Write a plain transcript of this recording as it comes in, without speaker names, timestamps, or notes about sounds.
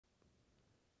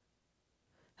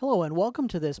Hello and welcome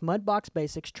to this Mudbox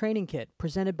Basics training kit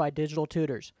presented by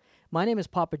Digital-Tutors. My name is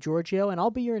Papa Giorgio and I'll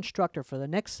be your instructor for the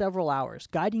next several hours,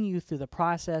 guiding you through the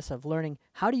process of learning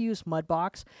how to use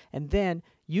Mudbox and then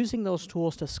using those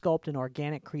tools to sculpt an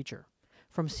organic creature.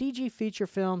 From CG feature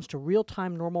films to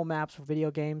real-time normal maps for video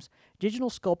games,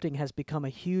 digital sculpting has become a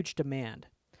huge demand.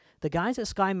 The guys at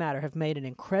Sky Matter have made an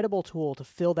incredible tool to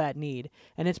fill that need,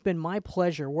 and it's been my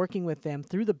pleasure working with them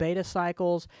through the beta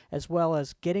cycles as well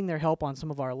as getting their help on some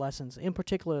of our lessons, in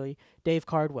particularly Dave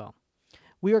Cardwell.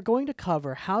 We are going to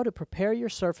cover how to prepare your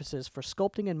surfaces for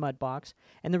sculpting in Mudbox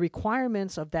and the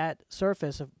requirements of that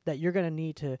surface that you're going to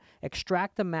need to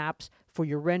extract the maps for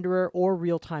your renderer or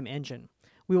real-time engine.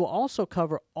 We will also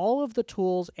cover all of the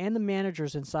tools and the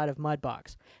managers inside of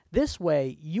Mudbox. This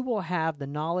way, you will have the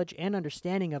knowledge and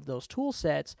understanding of those tool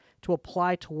sets to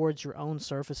apply towards your own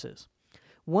surfaces.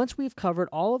 Once we've covered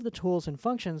all of the tools and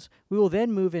functions, we will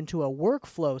then move into a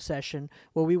workflow session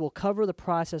where we will cover the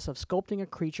process of sculpting a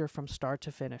creature from start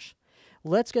to finish.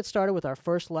 Let's get started with our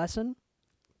first lesson,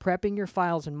 prepping your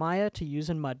files in Maya to use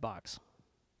in Mudbox.